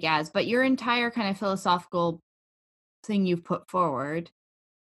just take as, but your entire kind of philosophical thing you've put forward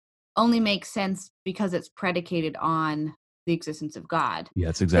only makes sense because it's predicated on the existence of God. Yeah,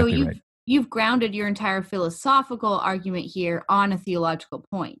 that's exactly right. You've grounded your entire philosophical argument here on a theological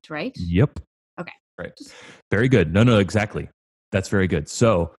point, right? Yep. Okay. Right. Very good. No, exactly. That's very good.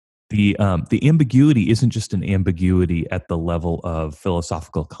 So the ambiguity isn't just an ambiguity at the level of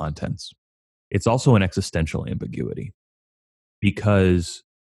philosophical contents. It's also an existential ambiguity because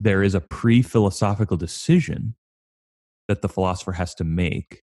there is a pre-philosophical decision that the philosopher has to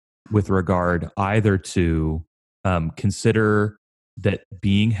make with regard either to consider that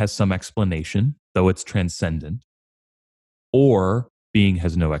being has some explanation, though it's transcendent, or being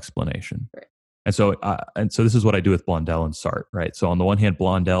has no explanation. Right. And so this is what I do with Blondel and Sartre, right? So on the one hand,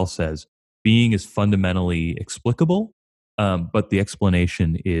 Blondel says being is fundamentally explicable, but the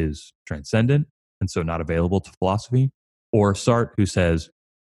explanation is transcendent and so not available to philosophy. Or Sartre, who says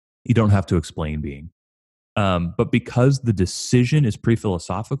you don't have to explain being. But because the decision is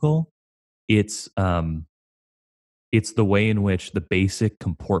pre-philosophical, it's the way in which the basic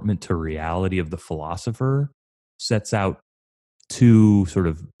comportment to reality of the philosopher sets out two sort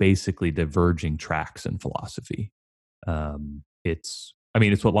of basically diverging tracks in philosophy. It's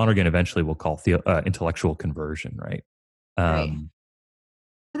what Lonergan eventually will call intellectual conversion, right? Right.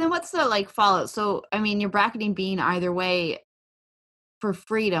 But then what's the fallout? So, I mean, you're bracketing being either way for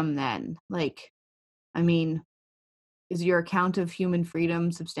freedom then. I mean, is your account of human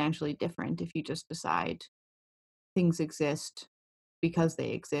freedom substantially different if you just decide things exist because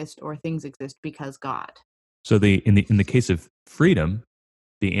they exist, or things exist because God? So in the case of freedom,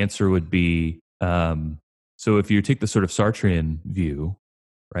 the answer would be so if you take the sort of Sartrean view,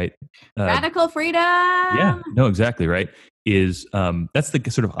 right? Radical freedom. Yeah, no, exactly right. Is that's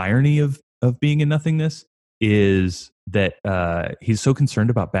the sort of irony of being in nothingness, is that he's so concerned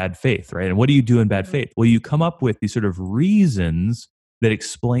about bad faith, right? And what do you do in bad faith? Well, you come up with these sort of reasons that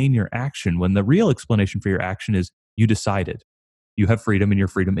explain your action, when the real explanation for your action is you decided. You have freedom, and your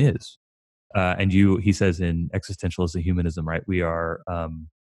freedom is. And he says in Existentialism Humanism, right? We are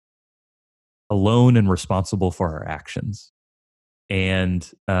alone and responsible for our actions. And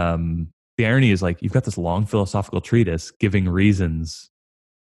the irony is, like, you've got this long philosophical treatise giving reasons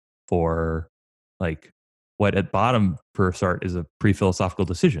for, like, what at bottom for Sartre is a pre-philosophical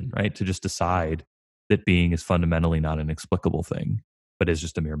decision, right? To just decide that being is fundamentally not an explicable thing, but is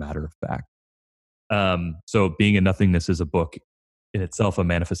just a mere matter of fact. So Being in Nothingness is a book in itself, a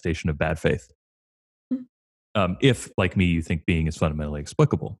manifestation of bad faith. If, like me, you think being is fundamentally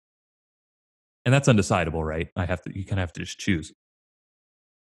explicable. And that's undecidable, right? You kind of have to just choose.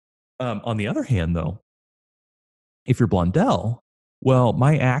 On the other hand, though, if you're Blondel, well,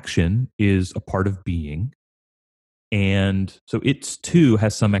 my action is a part of being. And so it too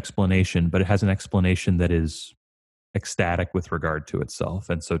has some explanation, but it has an explanation that is ecstatic with regard to itself,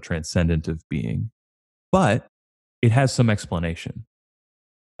 and so transcendent of being. But it has some explanation.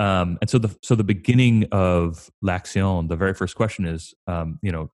 And so the beginning of L'Action, the very first question is,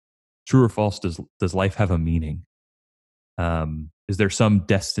 true or false, does life have a meaning? Is there some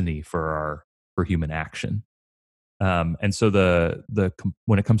destiny for human action? And so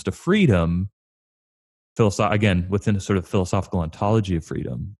when it comes to freedom, again, within a sort of philosophical ontology of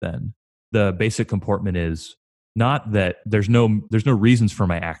freedom, then the basic comportment is not that there's no reasons for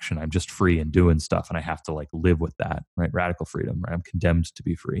my action. I'm just free and doing stuff, and I have to, like, live with that, right? Radical freedom, right? I'm condemned to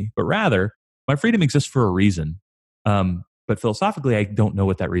be free. But rather, my freedom exists for a reason. But philosophically, I don't know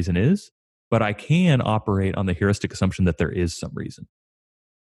what that reason is, but I can operate on the heuristic assumption that there is some reason.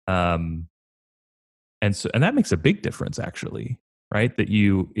 And that makes a big difference, actually, right? That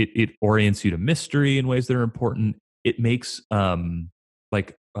it orients you to mystery in ways that are important. It makes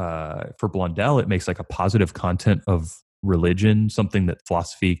for Blondel, it makes, like, a positive content of religion something that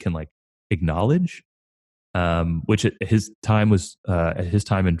philosophy can, like, acknowledge, which at his time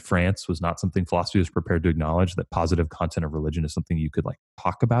in France was not something philosophy was prepared to acknowledge. That positive content of religion is something you could, like,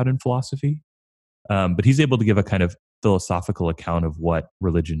 talk about in philosophy. But he's able to give a kind of philosophical account of what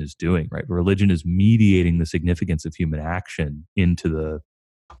religion is doing, right? Religion is mediating the significance of human action into the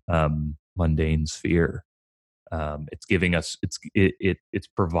mundane sphere. It's giving us, it's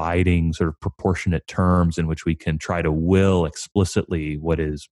providing sort of proportionate terms in which we can try to will explicitly what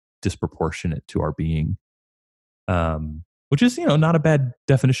is disproportionate to our being, which is, not a bad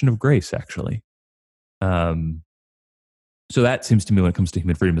definition of grace, actually. So that seems to me, when it comes to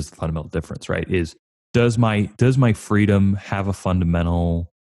human freedom, is the fundamental difference, right? Is does my freedom have a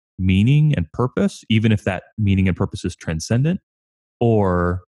fundamental meaning and purpose, even if that meaning and purpose is transcendent,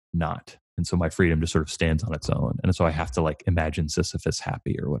 or not? And so my freedom just sort of stands on its own. And so I have to, like, imagine Sisyphus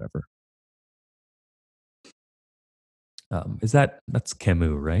happy or whatever. That's Camus,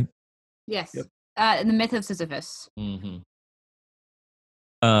 right? Yes. Yep. In The Myth of Sisyphus. Mm-hmm.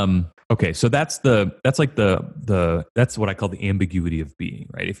 Okay, so that's what I call the ambiguity of being,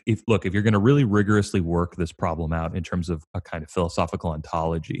 right? If you're going to really rigorously work this problem out in terms of a kind of philosophical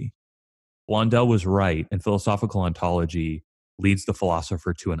ontology, Blondel was right, and philosophical ontology leads the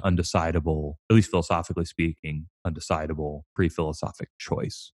philosopher to an undecidable, at least philosophically speaking, undecidable pre-philosophic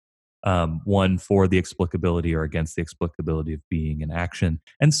choice. One for the explicability or against the explicability of being and action.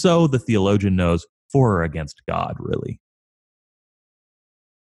 And so the theologian knows for or against God, really.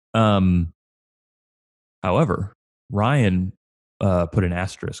 However, Ryan put an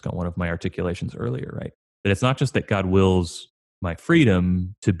asterisk on one of my articulations earlier, right? That it's not just that God wills my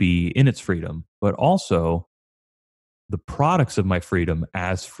freedom to be in its freedom, but also the products of my freedom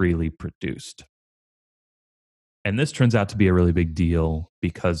as freely produced. And this turns out to be a really big deal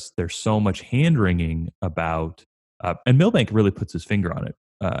because there's so much hand-wringing about, and Milbank really puts his finger on it,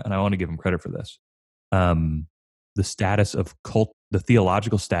 and I want to give him credit for this, the status of the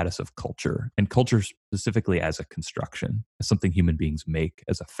theological status of culture, and culture specifically as a construction, as something human beings make,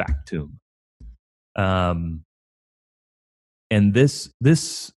 as a factum. And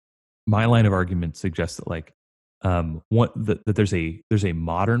this my line of argument suggests that, like, that there's a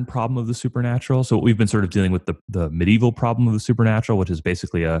modern problem of the supernatural. So we've been sort of dealing with the medieval problem of the supernatural, which is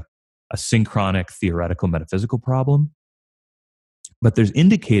basically a synchronic theoretical metaphysical problem. But there's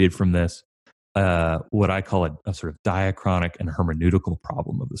indicated from this what I call a sort of diachronic and hermeneutical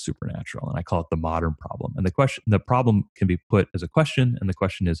problem of the supernatural, and I call it the modern problem. And the problem can be put as a question, and the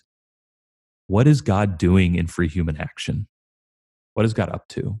question is, what is God doing in free human action? What is God up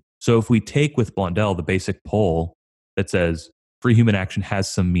to? So if we take with Blondel the basic poll that says free human action has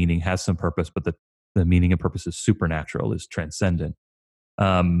some meaning, has some purpose, but the meaning and purpose is supernatural, is transcendent.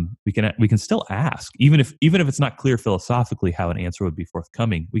 We can still ask, even if it's not clear philosophically how an answer would be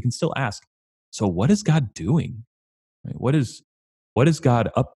forthcoming, we can still ask, so what is God doing? Right? What is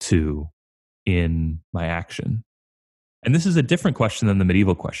God up to in my action? And this is a different question than the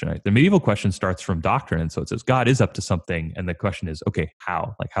medieval question. Right? The medieval question starts from doctrine, and so it says God is up to something, and the question is, okay,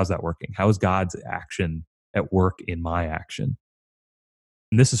 how? Like, how's that working? How is God's action at work in my action?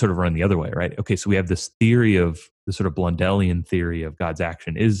 And this is sort of run the other way, right? Okay, so we have this theory of the sort of Blondelian theory of God's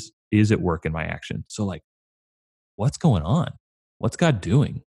action is at work in my action. So, like, what's going on? What's God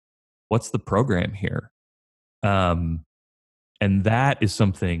doing? What's the program here? And that is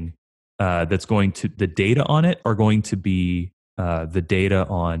something that's going to, the data on it are going to be the data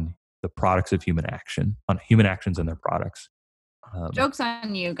on the products of human action, on human actions and their products. Joke's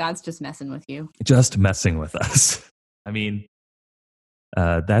on you. God's just messing with you. Just messing with us. I mean,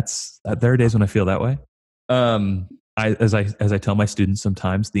 there are days when I feel that way. As I tell my students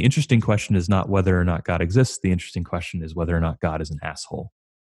sometimes, the interesting question is not whether or not God exists. The interesting question is whether or not God is an asshole.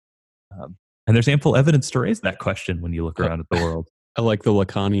 And there's ample evidence to raise that question when you look around at the world. I like the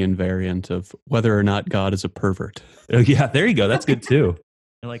Lacanian variant of whether or not God is a pervert. Oh, yeah, there you go. That's good too.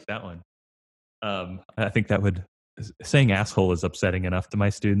 I like that one. I think that would, saying asshole is upsetting enough to my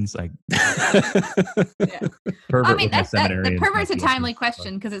students. Yeah. Pervert I mean, the pervert's a timely listening.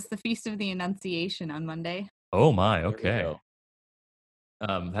 question because it's the Feast of the Annunciation on Monday. Oh my, okay.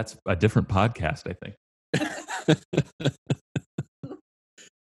 That's a different podcast, I think.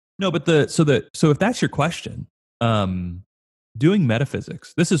 No, but so if that's your question, doing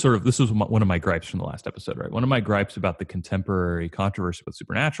metaphysics, this was one of my gripes from the last episode, right? One of my gripes about the contemporary controversy with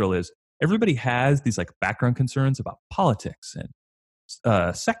supernatural is everybody has these like background concerns about politics and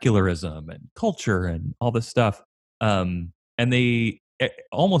secularism and culture and all this stuff, and they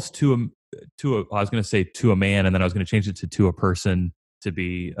almost I was going to say to a man, and then I was going to change it to a person to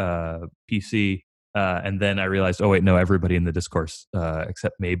be PC. And then I realized, oh wait, no, everybody in the discourse,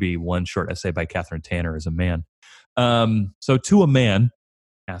 except maybe one short essay by Catherine Tanner, is a man. So to a man,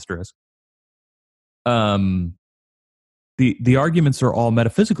 asterisk. The arguments are all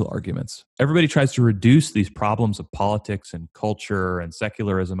metaphysical arguments. Everybody tries to reduce these problems of politics and culture and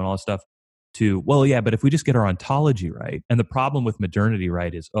secularism and all this stuff to, well, yeah, but if we just get our ontology right, and the problem with modernity,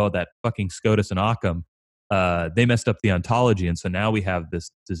 right, is, oh, that fucking Scotus and Occam, they messed up the ontology, and so now we have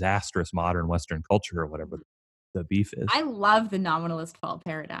this disastrous modern Western culture or whatever the beef is. I love the nominalist fall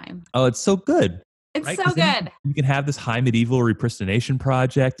paradigm. Oh, it's so good. It's right? so good. You can have this high medieval repristination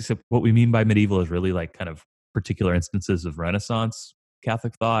project, except what we mean by medieval is really like kind of particular instances of Renaissance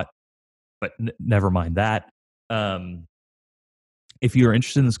Catholic thought, but never mind that. If you're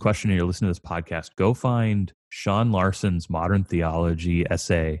interested in this question and you're listening to this podcast, go find Sean Larson's Modern Theology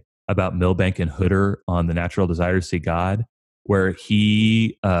essay about Milbank and Hooder on the natural desire to see God, where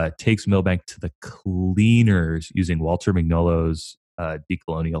he takes Milbank to the cleaners using Walter Magnolo's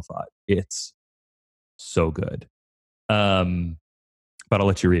decolonial thought. It's so good. But I'll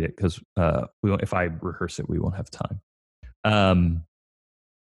let you read it because if I rehearse it, we won't have time.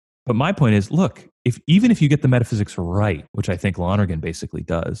 But my point is, look, even if you get the metaphysics right, which I think Lonergan basically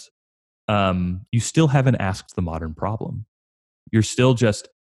does, you still haven't asked the modern problem. You're still just,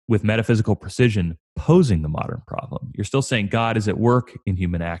 with metaphysical precision, posing the modern problem. You're still saying God is at work in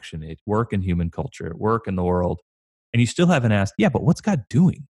human action, at work in human culture, at work in the world. And you still haven't asked, yeah, but what's God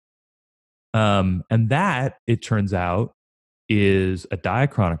doing? And that, it turns out, is a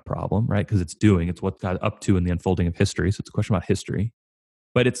diachronic problem, right? Because it's what God's up to in the unfolding of history. So it's a question about history.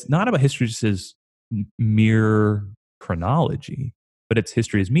 But it's not about history just as mere chronology, but its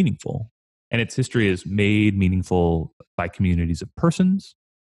history is meaningful. And its history is made meaningful by communities of persons.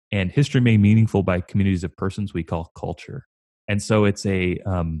 And history made meaningful by communities of persons we call culture. And so it's it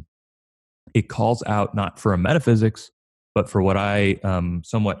calls out not for a metaphysics, but for what I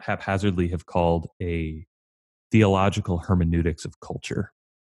somewhat haphazardly have called a theological hermeneutics of culture.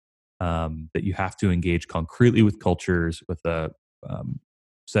 That you have to engage concretely with cultures with a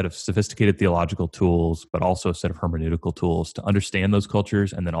set of sophisticated theological tools, but also a set of hermeneutical tools to understand those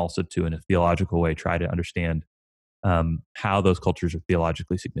cultures, and then also to, in a theological way, try to understand how those cultures are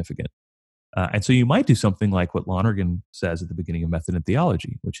theologically significant. And so you might do something like what Lonergan says at the beginning of Method and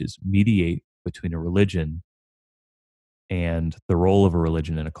Theology, which is mediate between a religion and the role of a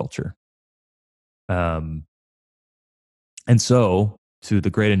religion in a culture. And so, to the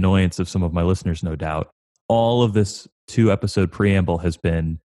great annoyance of some of my listeners, no doubt, all of this 2-episode preamble has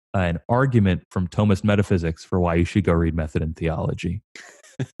been an argument from Thomist Metaphysics for why you should go read Method and Theology.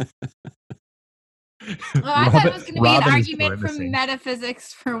 I thought it was going to be an Robin is argument from grimacing.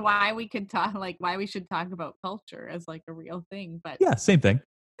 metaphysics for why we could talk, like why we should talk about culture as like a real thing. But Yeah, same thing.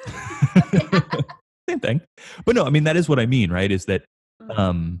 Same thing. But no, I mean, that is what I mean, right? Is that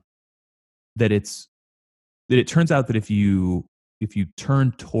that it turns out that if you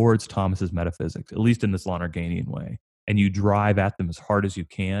turn towards Thomas's metaphysics, at least in this Lonerganian way, and you drive at them as hard as you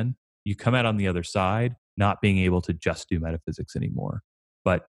can, you come out on the other side not being able to just do metaphysics anymore,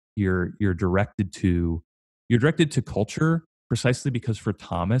 but you're directed to culture, precisely because for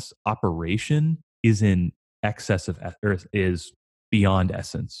Thomas, operation is in excess of or is beyond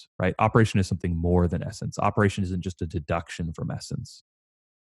essence, right? Operation is something more than essence. Operation isn't just a deduction from essence.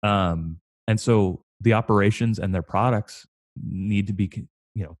 And so the operations and their products need to be,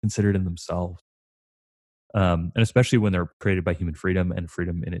 considered in themselves. And especially when they're created by human freedom and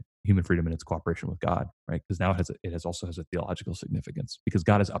human freedom in its cooperation with God, right? Because now it also has a theological significance, because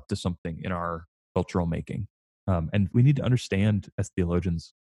God is up to something in our cultural making. And we need to understand as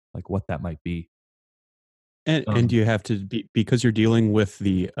theologians, like, what that might be. And you have to be, because you're dealing with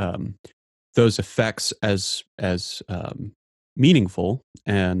the those effects as meaningful,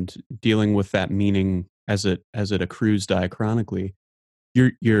 and dealing with that meaning as it accrues diachronically.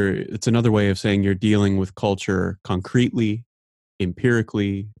 It's another way of saying you're dealing with culture concretely,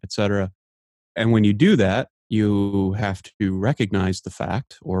 empirically, etc. And when you do that, you have to recognize the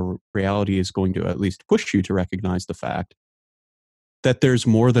fact, or reality is going to at least push you to recognize the fact, that there's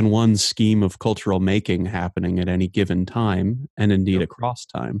more than one scheme of cultural making happening at any given time, and indeed across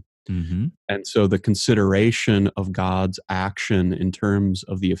time. Mm-hmm. And so the consideration of God's action in terms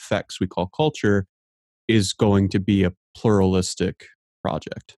of the effects we call culture is going to be a pluralistic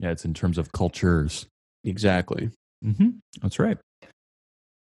project. Yeah, it's in terms of cultures. Exactly. Mm-hmm. That's right.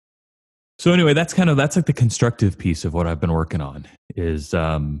 So anyway, that's like the constructive piece of what I've been working on, is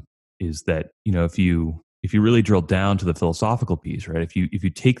that, if you really drill down to the philosophical piece, right? If you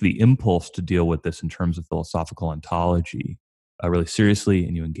take the impulse to deal with this in terms of philosophical ontology really seriously,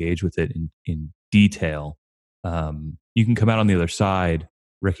 and you engage with it in detail, you can come out on the other side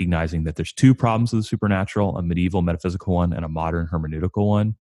recognizing that there's two problems of the supernatural: a medieval metaphysical one and a modern hermeneutical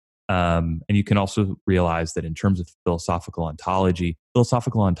one. And you can also realize that in terms of philosophical ontology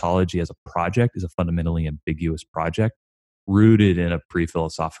as a project is a fundamentally ambiguous project, rooted in a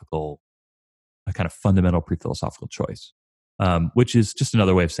kind of fundamental pre-philosophical choice, which is just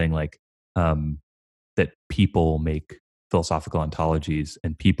another way of saying, like, that people make philosophical ontologies,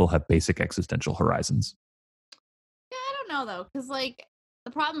 and people have basic existential horizons. Yeah, I don't know though, because like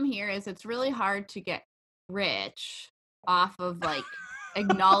the problem here is it's really hard to get rich off of like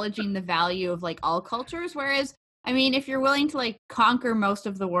acknowledging the value of like all cultures. Whereas, I mean, if you're willing to like conquer most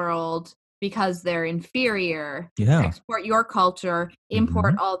of the world because they're inferior, export your culture,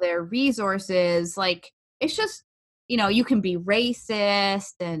 import all their resources, like, it's just, you can be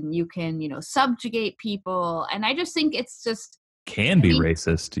racist and you can, subjugate people. And I just think it's just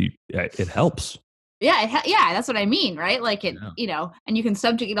racist. It helps. Yeah, that's what I mean, right? Like it, and you can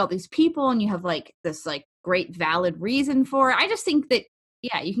subjugate all these people, and you have like this like great valid reason for it. I just think that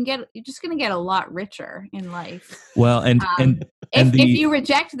you're just going to get a lot richer in life. Well, if you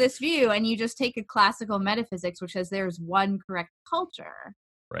reject this view and you just take a classical metaphysics, which says there's one correct culture,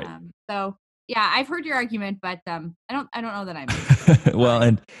 right? So yeah, I've heard your argument, but I don't know that I'm. Well,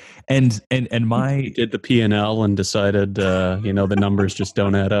 and my did the P&L and decided, the numbers just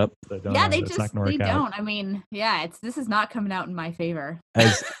don't add up. They don't. I mean, this is not coming out in my favor.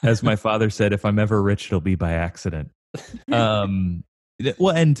 As my father said, if I'm ever rich, it'll be by accident.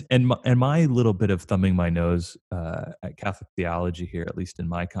 Well, and my little bit of thumbing my nose at Catholic theology here, at least in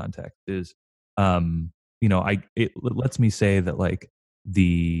my context, is, it lets me say that, like,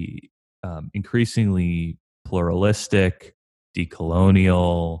 the increasingly pluralistic,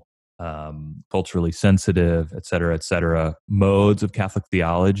 decolonial, culturally sensitive, et cetera, modes of Catholic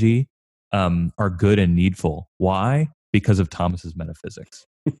theology are good and needful. Why? Because of Thomas's metaphysics,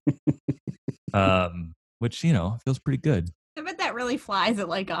 which, feels pretty good. I bet that really flies at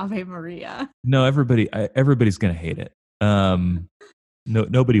like Ave Maria. No, everybody's going to hate it.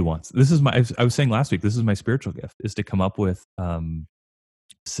 Nobody wants. This is I was saying last week, this is my spiritual gift, is to come up with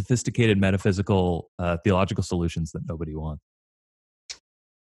sophisticated metaphysical theological solutions that nobody wants.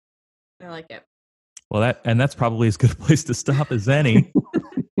 I like it. Well, that's probably as good a place to stop as any.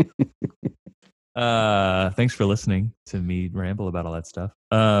 Thanks for listening to me ramble about all that stuff.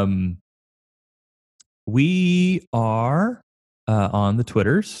 We are on the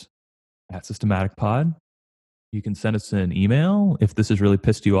Twitters at Systematic Pod. You can send us an email if this has really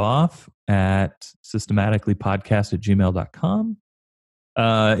pissed you off at systematicallypodcast@gmail.com.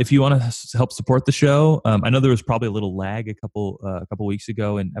 If you want to help support the show, I know there was probably a little lag a couple weeks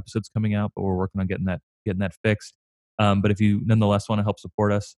ago in episodes coming out, but we're working on getting that fixed. But if you nonetheless want to help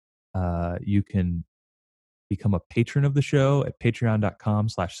support us, you can become a patron of the show at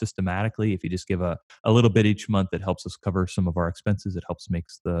patreon.com/systematically. If you just give a little bit each month, it helps us cover some of our expenses. It helps make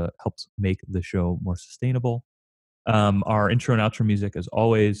the show more sustainable. Our intro and outro music, as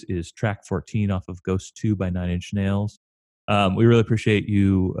always, is track 14 off of Ghost 2 by Nine Inch Nails. We really appreciate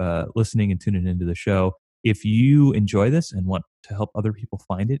you listening and tuning into the show. If you enjoy this and want to help other people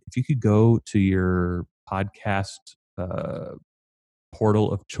find it, if you could go to your podcast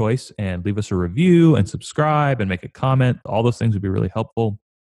portal of choice and leave us a review and subscribe and make a comment, all those things would be really helpful.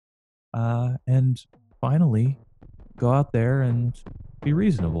 And finally, go out there and be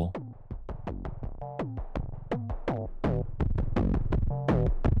reasonable.